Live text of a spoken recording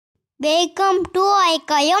Welcome to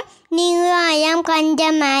ஐக்கயம் நியாயம்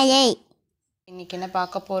கஞ்சமலை. இன்னைக்கு என்ன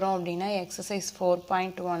பார்க்க போறோம் அப்படினா exercise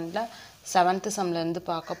 4.1ல 7th sumல இருந்து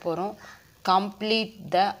பார்க்க போறோம். Complete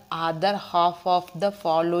the other half of the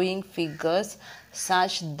following figures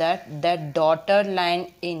such that the dotted line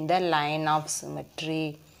in the line of symmetry.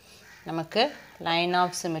 நமக்கு line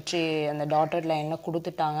of symmetry அந்த dotted lineல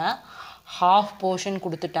கொடுத்துட்டாங்க. half portion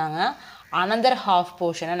கொடுத்துட்டாங்க. another half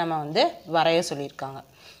portion நம்ம வந்து வரைய சொல்லிருக்காங்க.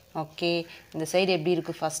 ஓகே, இந்த சைடு எப்படி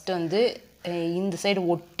இருக்கு? ஃபர்ஸ்ட் வந்து இந்த சைடு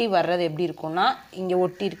ஒட்டி வர்றது எப்படி இருக்கும்னா இங்க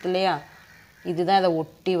ஒட்டி இருக்கு இல்லையா, இதுதான் இத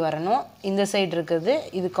ஒட்டி வரணும். இந்த சைடு இருக்குது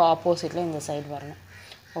இதுக்கு ஆப்போசிட்ல இந்த சைடு வரணும்.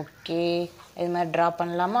 ஓகே, இது மாதிரி டிரா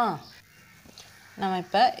பண்ணலாமா? நம்ம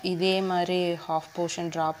இப்ப இதே மாதிரி half portion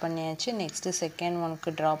டிரா பண்ணியாச்சு. நெக்ஸ்ட் செகண்ட்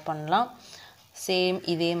ஒன்க்கு டிரா பண்ணலாம். சேம்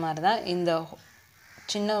இதே மாதிரி தான் இந்த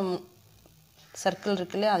சின்ன சர்க்கிள்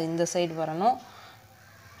இருக்குல்ல, அது இந்த சைடு வரணும்.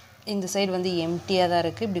 இந்த சைடு வந்து எம்டியா தான்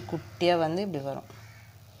இருக்கு, இப்படி குட்டியா வந்து இப்படி வரும்.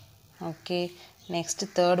 ஓகே, நெக்ஸ்ட்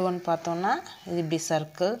தேர்ட் ஒன் பார்த்தோம்னா இது இப்படி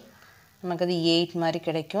சர்க்கிள், நமக்கு அது 8 மாதிரி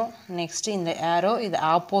கிடைக்கும். நெக்ஸ்ட் இந்த ஏரோ இது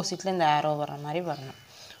ஆப்போசிட்ல இந்த ஏரோ வர மாதிரி வரணும்.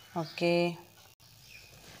 ஓகே,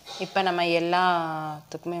 இப்போ நம்ம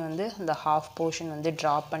எல்லாத்துக்குமே வந்து இந்த half portion வந்து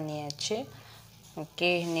டிரா பண்ணியாச்சு.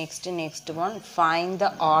 Okay, next one find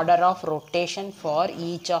the order of rotation for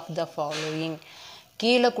each of the following.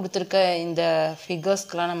 கீழே கொடுத்துருக்க இந்த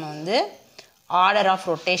ஃபிகர்ஸ்க்கெலாம் நம்ம வந்து ஆர்டர் ஆஃப்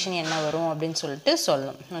ரொட்டேஷன் என்ன வரும் அப்படின்னு சொல்லிட்டு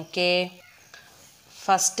சொல்லணும். ஓகே,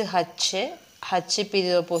 ஃபஸ்ட்டு ஹச் இப்போ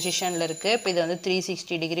இது பொசிஷனில் இருக்குது. இப்போ இதை வந்து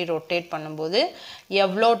 360 டிகிரி ரொட்டேட் பண்ணும்போது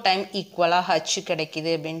எவ்வளோ டைம் ஈக்குவலாக ஹச்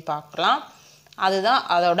கிடைக்கிது அப்படின்னு பார்க்கலாம். அதுதான்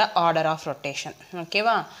அதோட ஆர்டர் ஆஃப் ரொட்டேஷன்.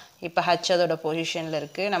 ஓகேவா? இப்போ ஹச் அதோட பொசிஷனில்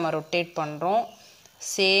இருக்குது, நம்ம ரொட்டேட் பண்ணுறோம்.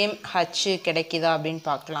 சேம் ஹச் கிடைக்குதா அப்படின்னு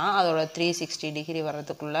பார்க்கலாம் அதோட 360 டிகிரி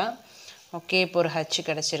வர்றதுக்குள்ளே. ஓகே, இப்போ ஒரு ஹச்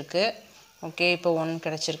கிடச்சிருக்கு. ஓகே, இப்போ 1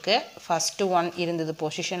 கிடச்சிருக்கு. ஃபஸ்ட்டு 1 இருந்தது,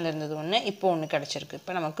 பொசிஷனில் இருந்தது 1, இப்போ 1 கிடச்சிருக்கு.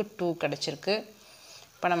 இப்போ நமக்கு 2 கிடச்சிருக்கு.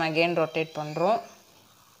 இப்போ நம்ம அகெயின் ரொட்டேட் பண்ணுறோம்.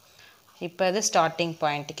 இப்போ அது ஸ்டார்டிங்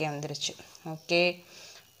பாயிண்ட்டுக்கே வந்துருச்சு. ஓகே,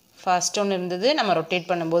 ஃபஸ்ட் 1 இருந்தது, நம்ம ரொட்டேட்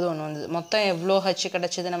பண்ணும்போது 1 வந்தது. மொத்தம் எவ்வளோ ஹச்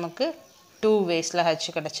கிடச்சிது? நமக்கு 2 வேஸில் ஹச்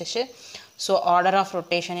கிடச்சிச்சு. ஸோ ஆர்டர் ஆஃப்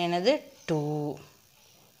ரொட்டேஷன் என்னது? 2.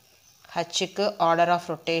 ஹச்சுக்கு ஆர்டர் ஆஃப்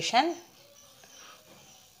ரொட்டேஷன்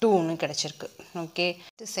 2ன்னு கிடச்சிருக்கு. Okay,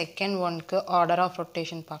 second ஒன்க்கு order of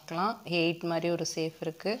rotation பார்க்கலாம். 8 மாதிரி ஒரு சேஃப்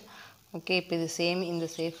இருக்குது. ஓகே, இப்போ இது சேம் இந்த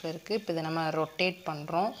சேஃபில் இருக்குது. இப்போ இதை நம்ம ரொட்டேட்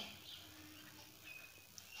பண்ணுறோம்.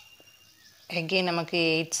 அகெயின் நமக்கு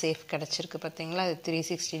 8 சேஃப் கிடச்சிருக்கு. பார்த்தீங்களா? இது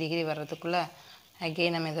 360 டிகிரி வர்றதுக்குள்ளே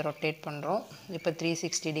அகெயின் நம்ம இதை ரொட்டேட் பண்ணுறோம். இப்போ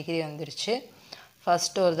 360 டிகிரி வந்துருச்சு.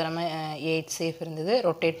 ஃபஸ்ட்டு ஒரு தடவை 8 சேஃப் இருந்தது,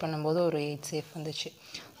 ரொட்டேட் பண்ணும்போது ஒரு 8 சேஃப் வந்துச்சு.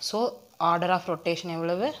 ஸோ ஆர்டர் ஆஃப் ரொட்டேஷன்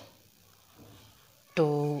எவ்வளவு? 2.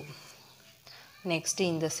 நெக்ஸ்ட்டு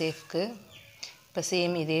இந்த சேஃப்க்கு இப்போ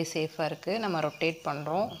சேம் இதே சேஃபாக இருக்குது, நம்ம ரொட்டேட்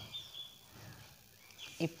பண்ணுறோம்.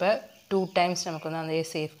 இப்போ 2 டைம்ஸ் நமக்கு வந்து அதே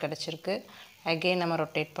சேஃப் கிடச்சிருக்கு. அகெயின் நம்ம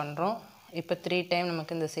ரொட்டேட் பண்ணுறோம். இப்போ 3 டைம்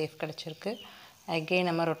நமக்கு இந்த சேஃப் கிடச்சிருக்கு. அகெயின்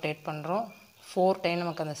நம்ம ரொட்டேட் பண்ணுறோம். 4 டைம்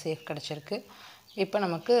நமக்கு அந்த சேஃப் கிடச்சிருக்கு. இப்போ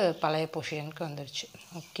நமக்கு பழைய பொசிஷனுக்கு வந்துடுச்சு.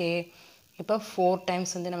 ஓகே, இப்போ 4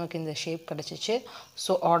 டைம்ஸ் வந்து நமக்கு இந்த ஷேப் கிடச்சிச்சு.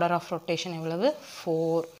 ஸோ ஆர்டர் ஆஃப் ரொட்டேஷன் எவ்வளவு?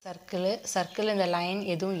 4. சர்க்கிள் இந்த லைன்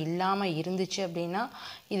எதுவும் இல்லாமல் இருந்துச்சு அப்படின்னா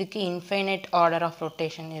இதுக்கு இன்ஃபைனைட் ஆர்டர் ஆஃப்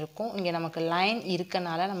ரொட்டேஷன் இருக்கும். இங்கே நமக்கு லைன்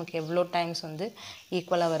இருக்கனால நமக்கு எவ்வளோ டைம்ஸ் வந்து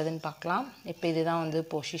ஈக்குவலாக வருதுன்னு பார்க்கலாம். இப்போ இதுதான் வந்து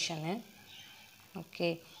பொசிஷனு. ஓகே,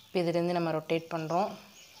 இப்போ இதுலேருந்து நம்ம ரொட்டேட் பண்ணுறோம்.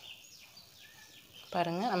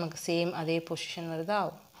 பாருங்கள், நமக்கு சேம் அதே பொசிஷன் வருதா?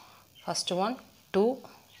 ஃபஸ்ட்டு 1 2,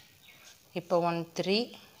 இப்போ 1 3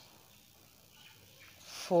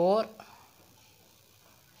 4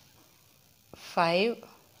 5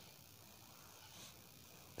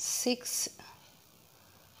 6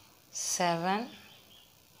 7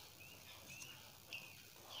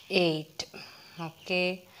 8. ஓகே,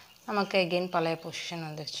 நமக்கு அகெயின் பழைய பொசிஷன்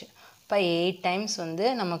வந்துருச்சு. இப்போ 8 டைம்ஸ் வந்து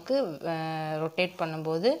நமக்கு ரொட்டேட்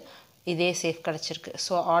பண்ணும்போது இதே சேஃப் கிடச்சிருக்கு.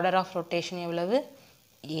 ஸோ ஆர்டர் ஆஃப் ரொட்டேஷன் எவ்வளவு?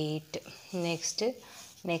 8.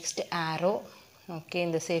 நெக்ஸ்ட்டு ஆரோ. ஓகே,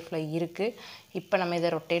 இந்த சேஃபில் இருக்குது. இப்போ நம்ம இதை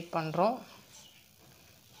ரொட்டேட் பண்ணுறோம்.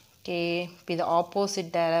 ஓகே, இப்போ இது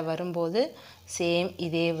ஆப்போசிட் வரும்போது சேம்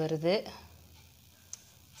இதே வருது.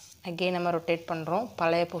 அகெயின் நம்ம ரொட்டேட் பண்ணுறோம்.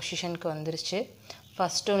 பழைய பொசிஷனுக்கு வந்துருச்சு.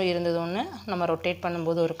 ஃபஸ்ட்டு இருந்தது 1, நம்ம ரொட்டேட்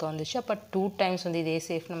பண்ணும்போது ஒருக்க வந்துச்சு. அப்போ 2 டைம்ஸ் வந்து இதே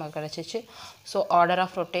சேஃப் நமக்கு கிடச்சிச்சு. ஸோ ஆர்டர்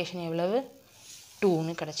ஆஃப் ரொட்டேஷன் எவ்வளவு?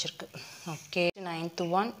 2ன்னு கிடச்சிருக்கு. Okay, 9th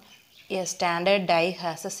one. A standard die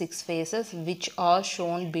has 6 faces which are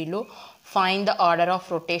shown below. Find the order of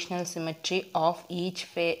rotational symmetry of each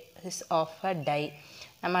face of a die.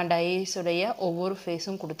 நம்ம டைஸ் உடைய ஒவ்வொரு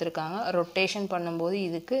ஃபேஸும் கொடுத்துருக்காங்க. ரொட்டேஷன் பண்ணும்போது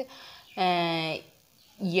இதுக்கு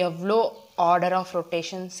எவ்வளோ ஆர்டர் ஆஃப்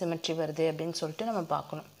ரொட்டேஷன் சிமெட்ரி வருது அப்படின்னு சொல்லிட்டு நம்ம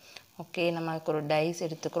பார்க்கணும். ஓகே, நமக்கு ஒரு டைஸ்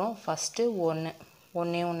எடுத்துக்கிறோம். ஃபஸ்ட்டு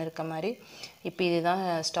ஒன்றே இருக்க மாதிரி. இப்போ இதுதான்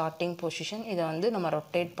ஸ்டார்டிங் பொசிஷன். இதை வந்து நம்ம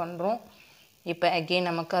ரொட்டேட் பண்ணுறோம். இப்போ அகெயின்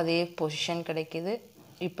நமக்கு அதே பொசிஷன் கிடைக்கிது.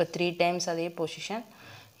 இப்போ 3 டைம்ஸ் அதே பொசிஷன்.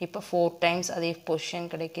 இப்போ 4 டைம்ஸ் அதே பொசிஷன்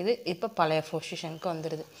கிடைக்கிது. இப்போ பழைய பொசிஷனுக்கு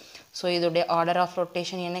வந்துடுது. ஸோ இதோடைய ஆர்டர் ஆஃப்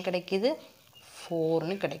ரொட்டேஷன் என்ன கிடைக்கிது?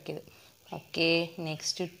 4ன்னு கிடைக்கிது. Okay,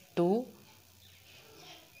 next 2.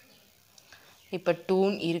 இப்போ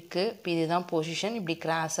 2 இருக்குது. இப்போ இதுதான் பொசிஷன். இப்படி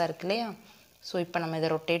கிராஸாக இருக்கு இல்லையா? ஸோ இப்போ நம்ம இதை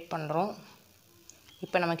ரொட்டேட் பண்ணுறோம்.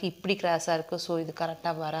 இப்போ நமக்கு இப்படி கிராஸாக இருக்குது. ஸோ இது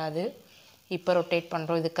கரெக்டாக வராது. இப்போ ரொட்டேட்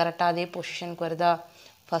பண்ணுறோம். இது கரெக்டாக அதே பொசிஷனுக்கு வருதா?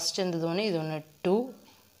 ஃபஸ்ட் இருந்தது ஒன்று, இது ஒன்று 2.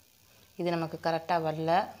 இது நமக்கு கரெக்டாக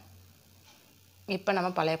வரல. இப்போ நம்ம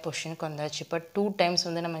பழைய பொசிஷனுக்கு வந்தாச்சு. இப்போ 2 டைம்ஸ்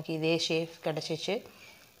வந்து நமக்கு இதே ஷேப் கிடச்சிச்சு.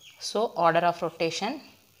 So order of rotation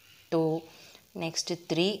 2. Next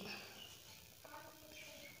 3.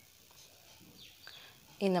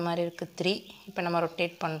 இந்த மாதிரி இருக்குது 3. இப்போ நம்ம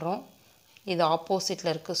ரொட்டேட் பண்ணுறோம். இது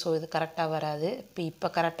ஆப்போசிட்டில் இருக்குது. ஸோ இது கரெக்டாக வராது. இப்போ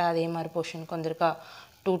கரெக்டாக அதே மாதிரி பொசிஷனுக்கு வந்திருக்கா?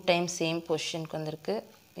 2 டைம்ஸ் சேம் பொசிஷனுக்கு வந்திருக்கு.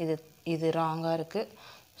 இது ராங்காக இருக்குது.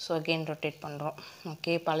 ஸோ அகெயின் ரொட்டேட் பண்ணுறோம்.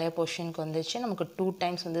 ஓகே, பழைய பொசிஷனுக்கு வந்துச்சு. நமக்கு 2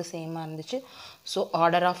 டைம்ஸ் வந்து சேமாக இருந்துச்சு. So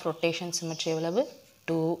order of rotation symmetry எவ்வளவு?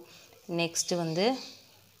 2. நெக்ஸ்ட்டு வந்து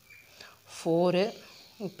 4.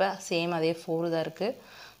 இப்போ சேம் அதே 4 தான் இருக்குது.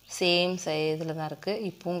 சேம் இதில் தான் இருக்குது.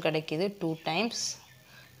 இப்பவும் கிடைக்கிது 2 டைம்ஸ்,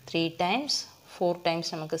 3 டைம்ஸ், 4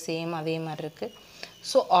 டைம்ஸ் நமக்கு சேம் அதே மாதிரி இருக்குது.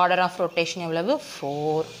 ஸோ ஆர்டர் ஆஃப் ரொட்டேஷன் எவ்வளவு?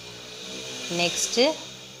 4. நெக்ஸ்ட்டு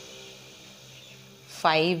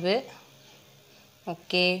 5.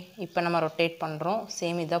 ஓகே, இப்போ நம்ம ரொட்டேட் பண்ணுறோம்.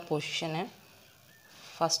 சேம் இதான் பொசிஷனு.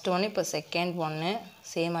 ஃபஸ்ட்டு ஒன்று, இப்போ செகண்ட் ஒன்று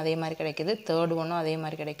சேம் அதே மாதிரி கிடைக்கிது. தேர்ட் ஒன்றும் அதே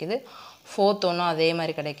மாதிரி கிடைக்கிது. ஃபோர்த் ஒன்றும் அதே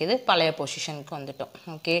மாதிரி கிடைக்கிது. பழைய பொசிஷனுக்கு வந்துட்டோம்.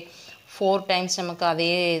 ஓகே, 4 டைம்ஸ் நமக்கு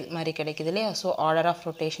அதே மாதிரி கிடைக்கிது இல்லையா? ஸோ ஆர்டர் ஆஃப்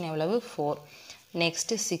ரொட்டேஷன் எவ்வளவு? 4.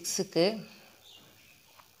 நெக்ஸ்ட்டு 6க்கு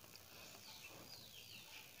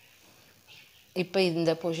இப்போ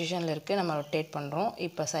இந்த பொசிஷனில் இருக்குது. நம்ம ரொட்டேட் பண்ணுறோம்.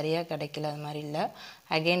 இப்போ சரியாக கிடைக்கல, அது மாதிரி இல்லை.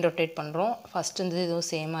 அகெயின் ரொட்டேட் பண்ணுறோம். ஃபஸ்ட்டு வந்து இதுவும்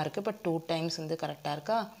சேமாக இருக்குது. இப்போ 2 டைம்ஸ் வந்து கரெக்டாக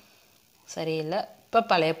இருக்கா? சரியில்லை. இப்போ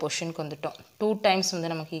பழைய பொசிஷனுக்கு வந்துட்டோம். 2 டைம்ஸ்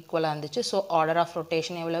வந்து நமக்கு ஈக்குவலாக இருந்துச்சு. ஸோ ஆர்டர் ஆஃப்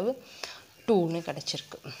ரொட்டேஷன் எவ்வளவு? 2ன்னு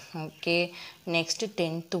கிடச்சிருக்கு. Okay, next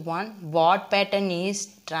 10th one. What pattern is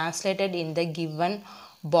translated in the given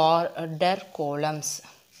border கோலம்ஸ்?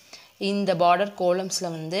 இந்த பார்டர்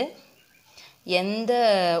கோலம்ஸில் வந்து எந்த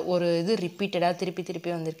ஒரு இது ரிப்பீட்டடாக திருப்பி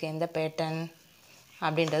வந்திருக்கு, எந்த பேட்டர்ன்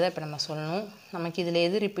அப்படின்றத இப்போ நம்ம சொல்லணும். நமக்கு இதில்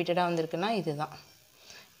எது ரிப்பீட்டடாக வந்திருக்குன்னா இதுதான்.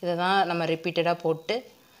 இதை தான் நம்ம ரிப்பீட்டடாக போட்டு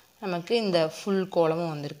நமக்கு இந்த ஃபுல்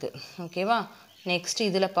கோலமும் வந்திருக்கு. ஓகேவா? நெக்ஸ்ட்டு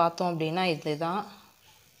இதில் பார்த்தோம் அப்படின்னா இதுதான்.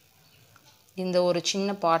 இந்த ஒரு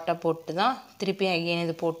சின்ன பாட்டை போட்டு தான் திருப்பி அகெயின்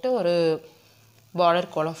இது போட்டு ஒரு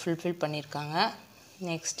பார்டர் கோலம் ஃபுல்ஃபில் பண்ணியிருக்காங்க.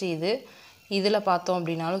 நெக்ஸ்ட்டு இதில் பார்த்தோம்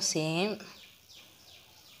அப்படின்னாலும் சேம்.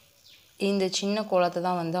 இந்த சின்ன கோலத்தை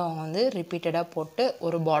தான் வந்து அவங்க வந்து ரிப்பீட்டடாக போட்டு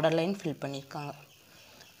ஒரு பார்டர் லைன் ஃபில் பண்ணியிருக்காங்க.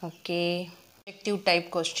 Okay, objective type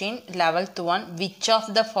question 11th one. which of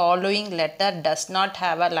the following letter does not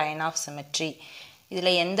have a line of symmetry?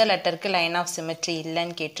 இதில் எந்த லெட்டருக்கு லைன் ஆஃப் சிமெட்ரி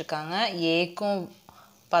இல்லைன்னு கேட்டிருக்காங்க. ஏக்கும்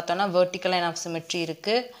பார்த்தோன்னா வெர்டிக்கல் லைன் ஆஃப் சிமெட்ரி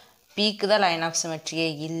இருக்குது. பிக்கு தான் லைன் ஆஃப் சிமெட்ரியே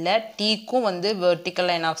இல்லை. டீக்கும் வந்து வெர்டிக்கல்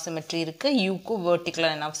லைன் ஆஃப் சிமெட்ரி இருக்குது. யூக்கும் வெர்டிக்கல்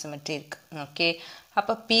லைன் ஆஃப் சிமெட்ரி இருக்குது. ஓகே,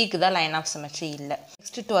 அப்போ பிக்கு தான் லைன் ஆஃப் சிமெட்ரி இல்லை.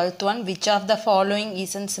 Next 12th one. which of the following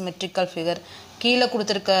is a symmetrical figure? கீழே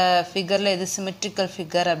கொடுத்துருக்க ஃபிகரில் எது சிமெட்ரிக்கல்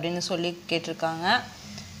ஃபிகர் அப்படின்னு சொல்லி கேட்டிருக்காங்க.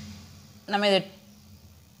 நம்ம இதை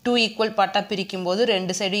 2 ஈக்குவல் பார்ட்டாக பிரிக்கும்போது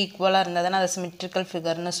 2 சைடும் ஈக்குவலாக இருந்தால் தானே அதை சிமெட்ரிக்கல்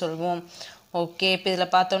ஃபிகர்னு சொல்வோம். ஓகே, இப்போ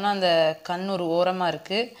இதில் பார்த்தோன்னா அந்த கண் ஒரு ஓரமாக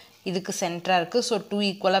இருக்குது, இதுக்கு சென்டராக இருக்குது. ஸோ 2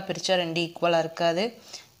 ஈக்குவலாக பிரித்தா 2 ஈக்குவலாக இருக்காது.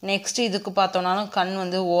 நெக்ஸ்ட்டு இதுக்கு பார்த்தோன்னாலும் கண்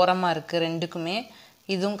வந்து ஓரமாக இருக்குது ரெண்டுக்குமே,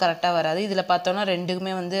 இதுவும் கரெக்டாக வராது. இதில் பார்த்தோன்னா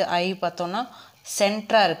ரெண்டுக்குமே வந்து ஐ பார்த்தோன்னா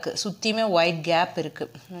சென்டராக இருக்குது, சுற்றியுமே ஒயிட் கேப்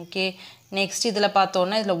இருக்குது. ஓகே, நெக்ஸ்ட் இதில்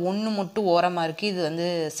பார்த்தோன்னா இதில் ஒன்று மட்டும் ஓரமாக இருக்குது, இது வந்து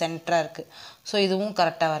சென்டராக இருக்குது. ஸோ இதுவும்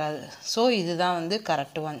கரெக்டாக வராது. ஸோ இதுதான் வந்து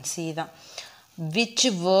கரெக்ட் ஒன், சி தான். Which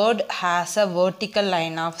word has a vertical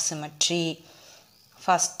line of symmetry?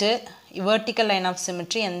 First vertical line of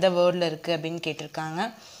symmetry எந்த வேர்டில் இருக்குது அப்படின்னு கேட்டிருக்காங்க.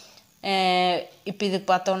 இப்போ இதுக்கு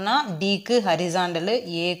பார்த்தோன்னா டிக்கு ஹரிசாண்டலு,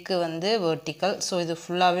 ஏக்கு வந்து வெர்டிக்கல். ஸோ இது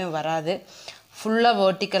ஃபுல்லாகவே வராது. ஃபுல்லாக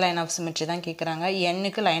வெர்டிக்கல் லைன் ஆஃப் சிமெட்ரி தான் கேட்குறாங்க.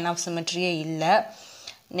 எண்ணுக்கு லைன் ஆஃப் சிமெட்ரியே இல்லை.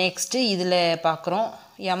 நெக்ஸ்ட்டு இதில் பார்க்குறோம்,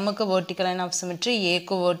 எம்முக்கு வெர்டிக்கல் லைன் ஆஃப் சிமெட்ரி,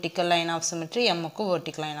 ஏக்கு vertical line of symmetry, எம்முக்கு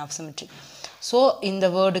vertical line of symmetry. So இந்த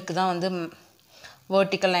வேர்டுக்கு தான் வந்து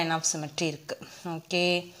வெர்டிக்கல் லைன் ஆஃப் சிமெட்ரி இருக்குது. Okay,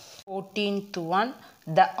 14th one.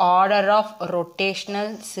 The order of rotational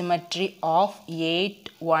symmetry of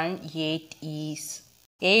 818 is.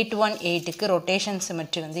 818க்கு rotation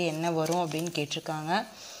symmetry வந்து என்ன வரும் அப்படின்னு கேட்டிருக்காங்க.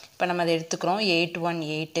 இப்போ நம்ம அதை எடுத்துக்கிறோம்.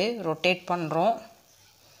 818 ரொட்டேட் பண்ணுறோம்.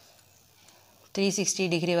 360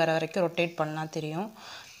 டிகிரி வர வரைக்கும் ரொட்டேட் பண்ணால் தெரியும்.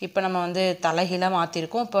 இப்போ நம்ம வந்து தலைகீழாக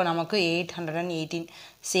மாற்றிருக்கோம். இப்போ நமக்கு 818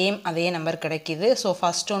 சேம் அதே நம்பர் கிடைக்கிது. ஸோ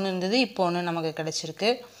ஃபஸ்ட் ஒன்று இருந்தது, இப்போ ஒன்று நமக்கு கிடச்சிருக்கு.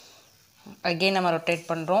 அகெயின் நம்ம ரொட்டேட்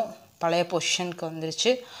பண்ணுறோம், பழைய பொசிஷனுக்கு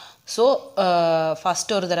வந்துருச்சு. ஸோ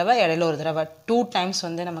ஃபஸ்ட் ஒரு தடவை, இடையில ஒரு தடவை 2 டைம்ஸ்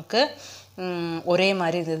வந்து நமக்கு ஒரே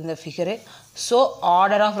மாதிரி இருந்த figure. So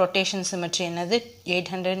order of rotation symmetry என்னது?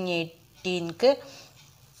 818க்கு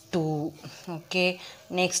 2. Okay,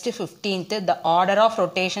 next 15th the order of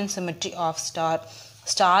rotation symmetry of star.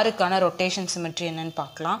 ஸ்டாருக்கான rotation symmetry என்னன்னு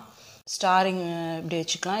பார்க்கலாம். ஸ்டாரிங் இப்படி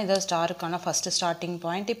வச்சுக்கலாம். இதான் ஸ்டாருக்கான ஃபஸ்ட்டு ஸ்டார்டிங்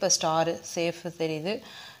பாயிண்ட். இப்போ ஸ்டாரு சேஃப் தெரியுது.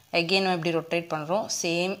 அகெயின் நம்ம இப்படி ரொட்டேட் பண்ணுறோம்.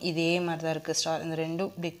 சேம் இதே மாதிரி தான் இருக்குது ஸ்டார். இந்த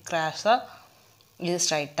ரெண்டும் இப்படி கிராஸாக, இது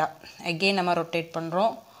ஸ்ட்ரைட்டாக. அகெயின் நம்ம ரொட்டேட்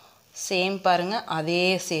பண்ணுறோம். சேம் பாருங்கள், அதே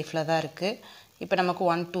சேஃபில் தான் இருக்குது. இப்போ நமக்கு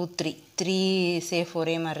 1 2 3 சேஃப்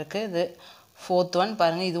ஒரே மாதிரி இருக்குது. இது 4th ஒன்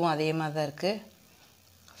பாருங்கள், இதுவும் அதே மாதிரி தான் இருக்குது.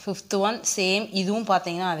 5th ஒன் சேம், இதுவும்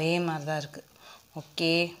பார்த்தீங்கன்னா அதே மாதிரி தான் இருக்குது.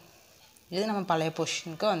 ஓகே, இது நம்ம பழைய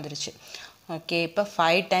பொசிஷனுக்கு வந்துருச்சு. ஓகே, இப்போ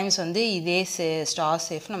 5 டைம்ஸ் வந்து இதே ஸ்டார்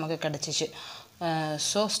சேஃப் நமக்கு கிடச்சிச்சு.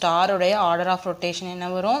 ஸோ ஸ்டாருடைய ஆர்டர் ஆஃப் ரொட்டேஷன் என்ன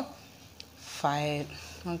வரும்? 5.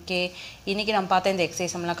 ஓகே, இன்றைக்கி நம்ம பார்த்த இந்த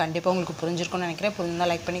எக்ஸசைஸ்லாம் கண்டிப்பாக உங்களுக்கு புரிஞ்சிருக்கும்னு நினைக்கிறேன். புரிஞ்சால்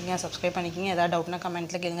லைக் பண்ணிக்கங்க, சப்ஸ்கிரைப் பண்ணிக்கங்க. ஏதாவது டவுட்னா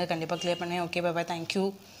கமெண்ட்டில் கேளுங்க, கண்டிப்பாக கிளியர் பண்ணேன். Okay, bye bye, thank you.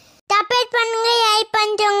 Support பண்ணுங்க, லைக்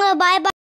பண்ணுங்க, பாய் பாய்.